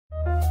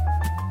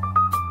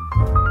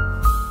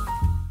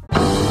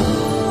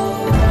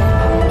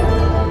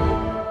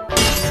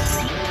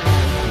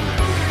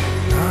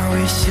那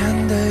危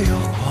险的诱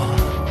惑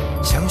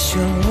将漩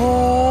涡，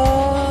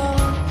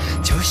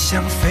就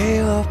像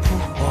飞蛾扑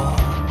火，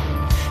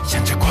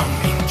向着光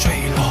明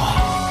坠落。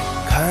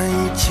看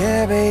一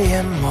切被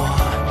淹没，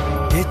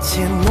别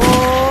缄默，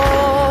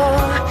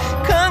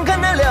看看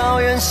那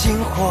燎原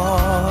星火。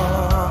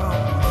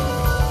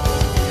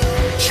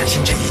相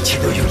信这一切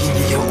都有因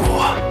也有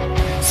果，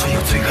所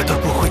有罪恶都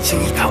不会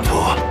轻易逃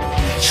脱。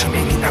生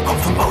命里那狂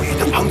风暴雨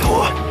的滂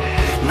沱，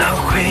那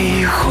回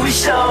忆呼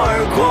啸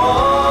而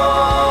过。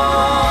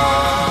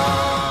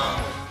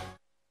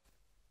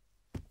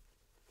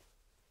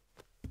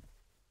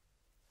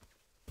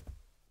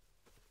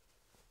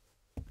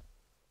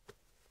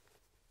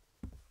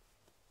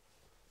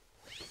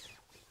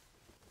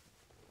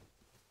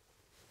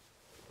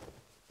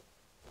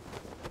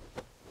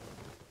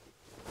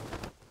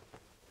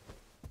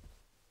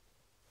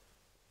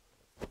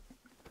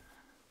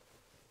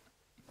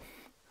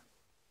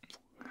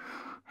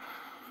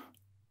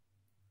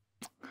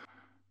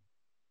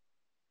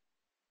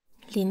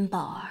林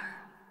宝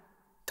儿，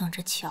等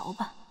着瞧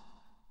吧，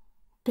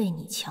被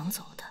你抢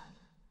走的，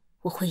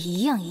我会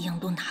一样一样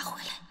都拿回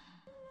来。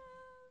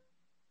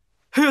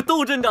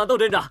窦镇长，窦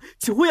镇长，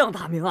久仰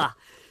大名啊！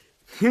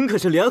您可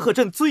是联合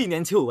镇最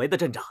年轻有为的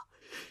镇长，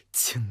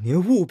请您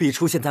务必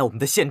出现在我们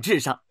的县志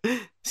上。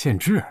县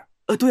志？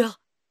对啊。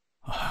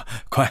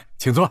快，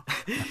请坐。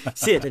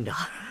谢谢镇长。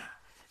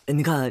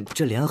您看，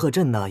这联合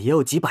镇呢，也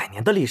有几百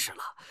年的历史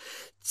了，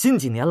近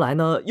几年来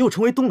呢，又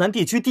成为东南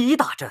地区第1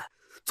大镇。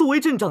作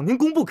为镇长，您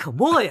功不可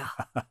没呀！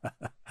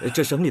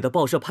这省里的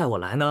报社派我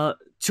来呢，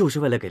就是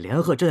为了给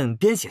联合镇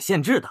编写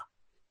县志的。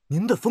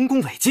您的丰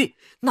功伟绩，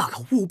那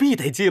可务必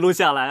得记录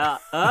下来啊！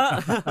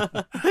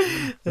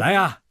来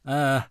呀，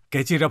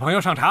给记者朋友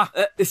上茶。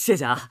谢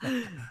谢啊。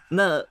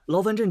那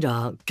劳烦镇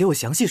长给我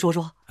详细说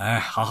说。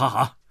好好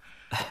好。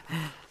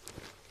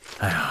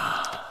哎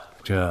呀，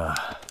这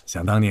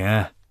想当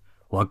年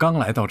我刚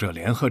来到这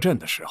联合镇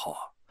的时候，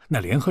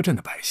那联合镇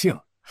的百姓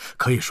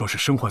可以说是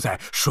生活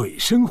在水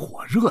深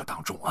火热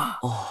当中啊！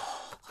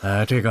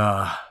这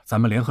个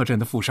咱们联合镇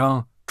的富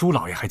商朱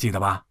老爷还记得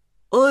吧？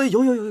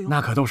有，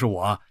那可都是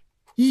我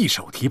一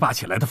手提拔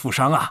起来的富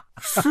商啊！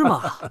是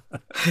吗？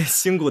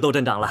辛苦窦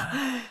镇长了。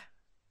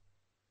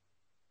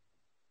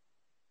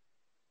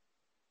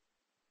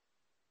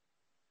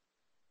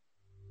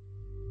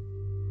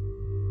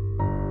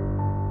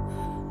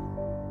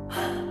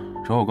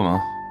找我干嘛？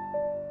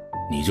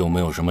你就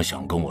没有什么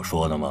想跟我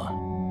说的吗？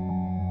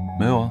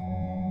没有啊。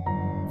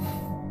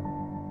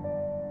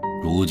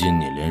如今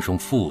你连声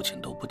父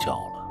亲都不叫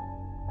了，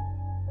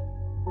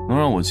能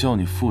让我叫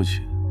你父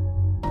亲，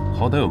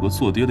好歹有个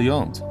做爹的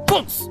样子。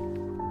放肆！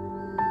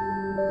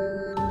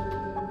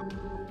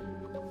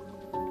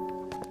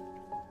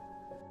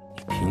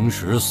你平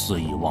时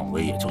肆意妄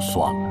为也就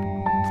算了，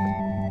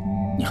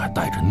你还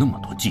带着那么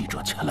多记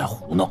者前来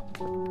胡闹，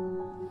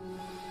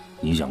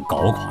你想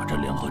搞垮这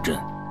联合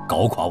镇，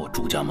搞垮我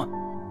朱家吗？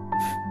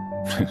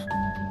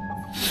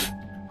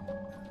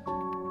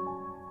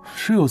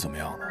是又怎么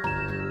样呢？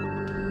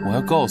我还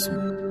告诉你，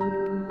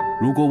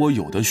如果我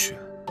有的选，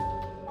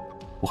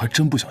我还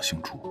真不想姓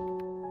朱。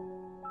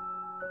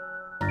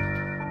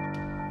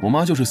我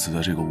妈就是死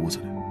在这个屋子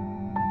里，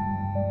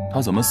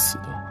她怎么死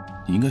的，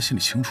你应该心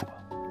里清楚吧？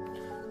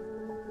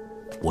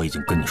我已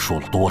经跟你说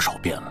了多少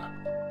遍了，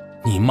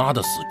你妈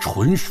的死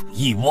纯属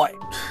意外。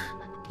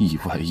意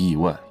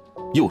外，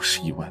又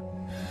是意外。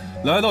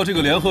来到这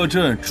个联合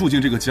镇，住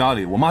进这个家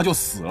里，我妈就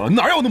死了，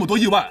哪有那么多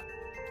意外？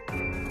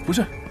不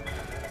是。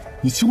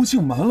你究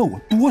竟瞒了我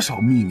多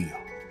少秘密啊？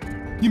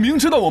你明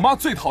知道我妈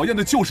最讨厌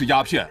的就是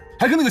鸦片，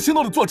还跟那个姓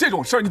窦的做这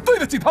种事儿，你对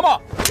得起她吗？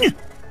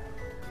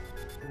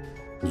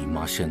你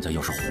妈现在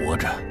要是活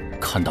着，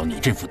看到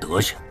你这副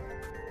德行，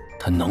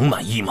她能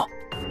满意吗？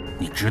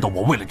你知道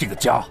我为了这个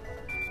家，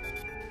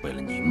为了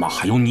你妈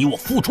还有你，我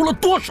付出了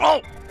多少？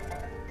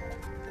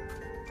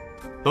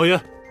老爷，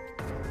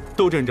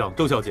窦镇长、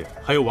窦小姐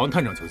还有王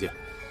探长求见。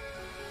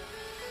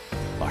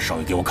把少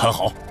爷给我看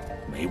好，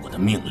没我的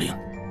命令，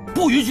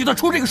不允许他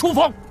出这个书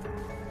房。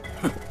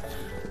哼！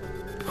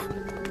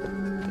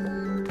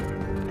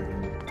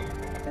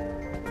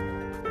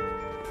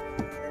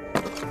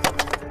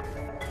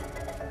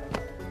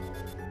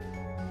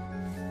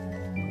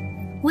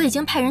我已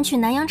经派人去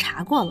南阳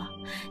查过了，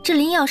这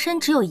林耀山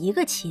只有一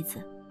个妻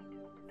子，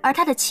而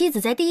他的妻子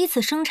在第一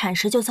次生产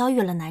时就遭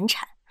遇了难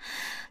产，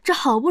这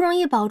好不容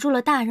易保住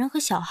了大人和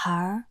小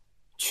孩，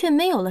却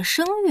没有了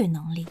生育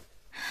能力。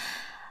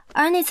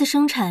而那次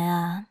生产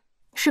啊，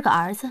是个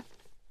儿子。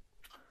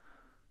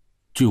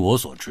据我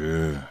所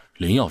知，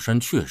林耀山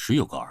确实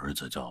有个儿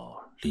子叫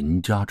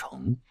林嘉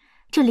诚。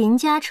这林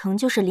嘉诚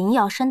就是林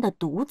耀山的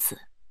独子。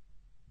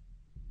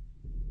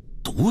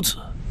独子？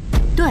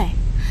对，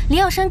林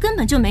耀山根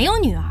本就没有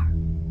女儿。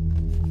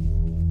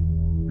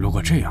如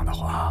果这样的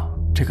话，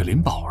这个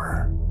林宝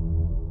儿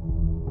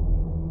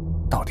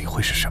到底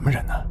会是什么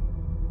人呢？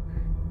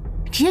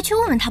直接去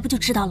问问他不就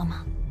知道了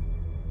吗？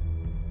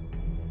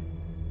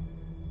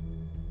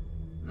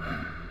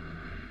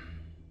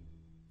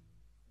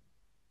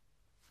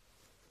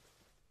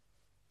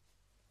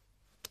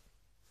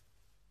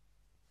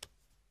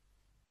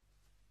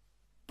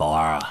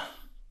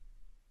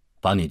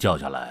把你叫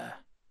下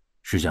来，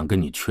是想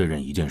跟你确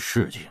认一件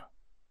事情。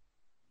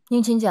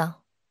您请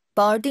讲，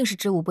宝儿定是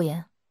知无不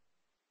言。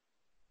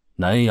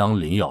南阳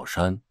林耀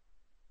山，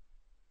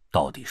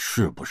到底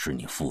是不是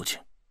你父亲？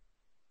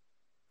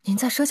您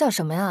在说笑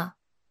什么呀？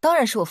当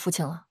然是我父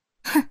亲了。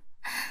哼，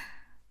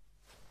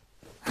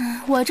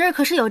我这儿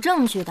可是有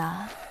证据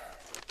的，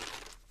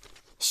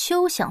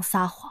休想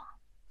撒谎。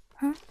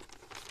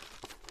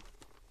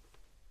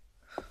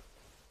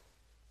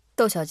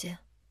窦小姐，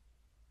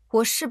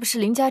我是不是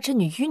林家之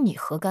女与你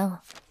何干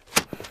啊？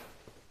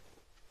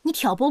你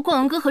挑拨冠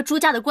文哥和朱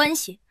家的关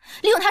系，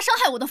利用他伤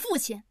害我的父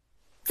亲，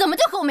怎么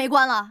就和我没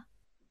关了？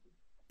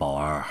宝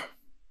儿，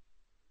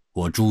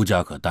我朱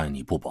家可待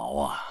你不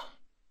薄啊，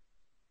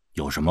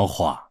有什么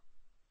话，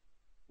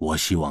我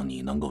希望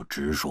你能够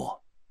直说。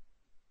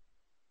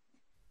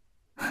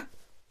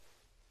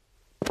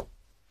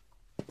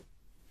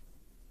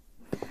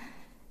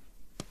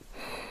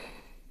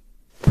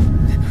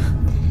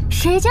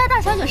谁家大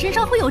小姐身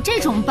上会有这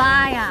种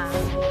疤呀？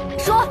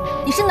说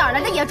你是哪儿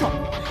来的野种？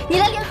你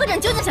来联合镇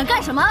究竟想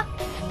干什么？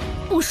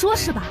不说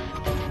是吧？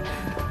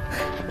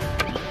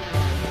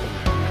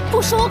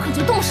不说我可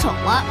就动手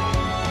了。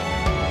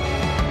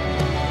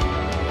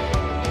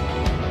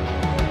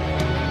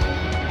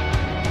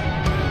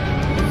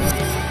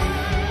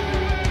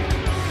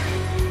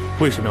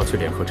为什么要去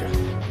联合镇？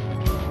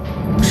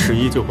迟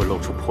疑就会露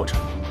出破绽，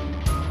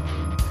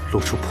露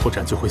出破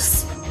绽就会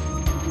死。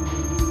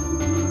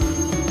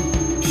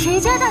谁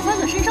家大小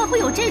姐身上会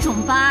有这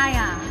种疤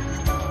呀？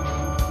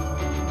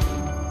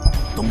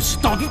东西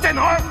到底在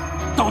哪儿？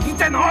到底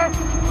在哪儿？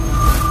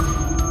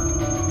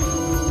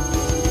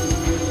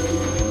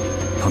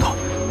彤彤，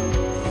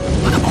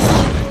把他保护好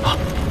啊！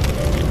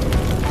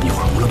一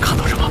会儿无论看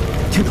到什么、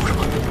听到什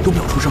么，都不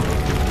要出声，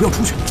不要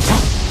出去啊！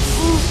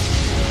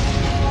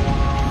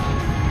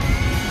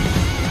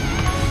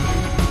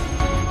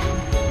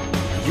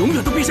永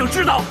远都别想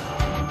知道，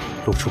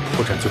露出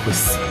破绽就会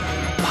死。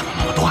爸爸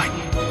妈妈都爱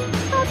你。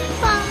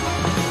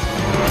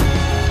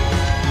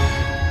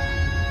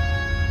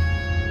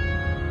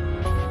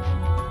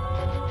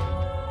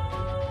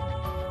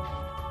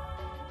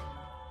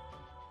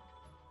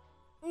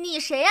你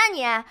谁呀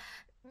你？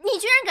你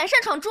居然敢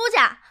擅闯朱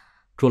家！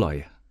朱老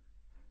爷，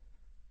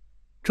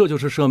这就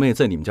是舍妹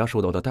在你们家受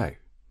到的待遇。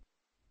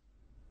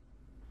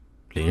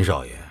林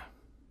少爷，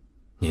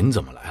您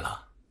怎么来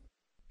了？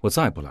我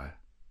再不来，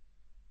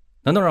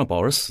难道让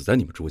宝儿死在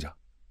你们朱家？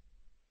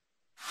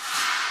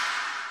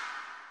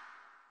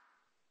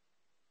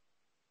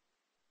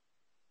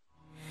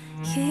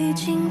已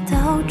经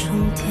到终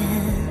点，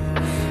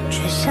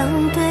却相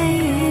对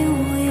于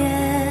无言。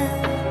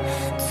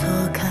错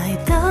开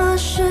的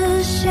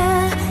视线，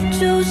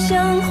就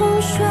像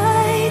洪水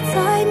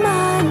在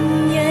蔓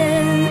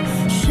延。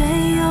谁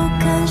又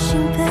甘心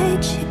被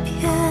欺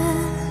骗？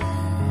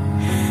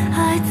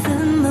爱怎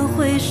么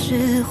会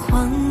是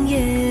谎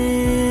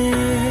言？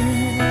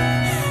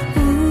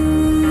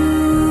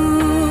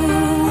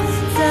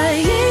在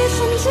一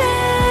瞬间。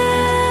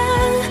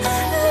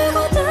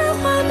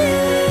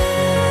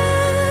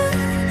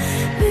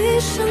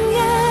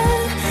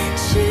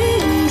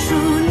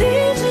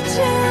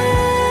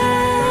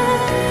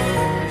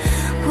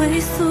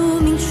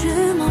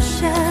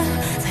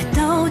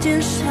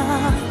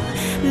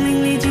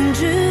淋漓尽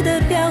致的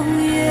表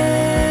演，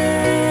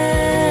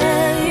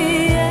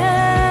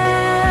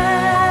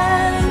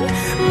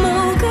某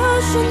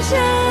个瞬间，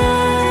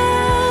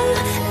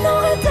脑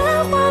海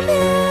的画面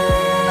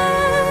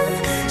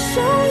汹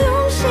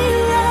涌袭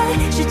来，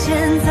是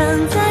潜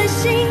藏在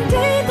心底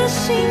的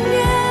信念，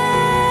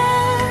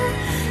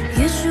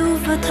也是无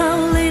法逃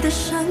离的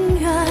深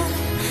渊，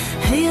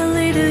黑暗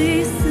里的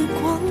一丝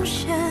光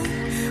线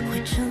会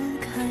证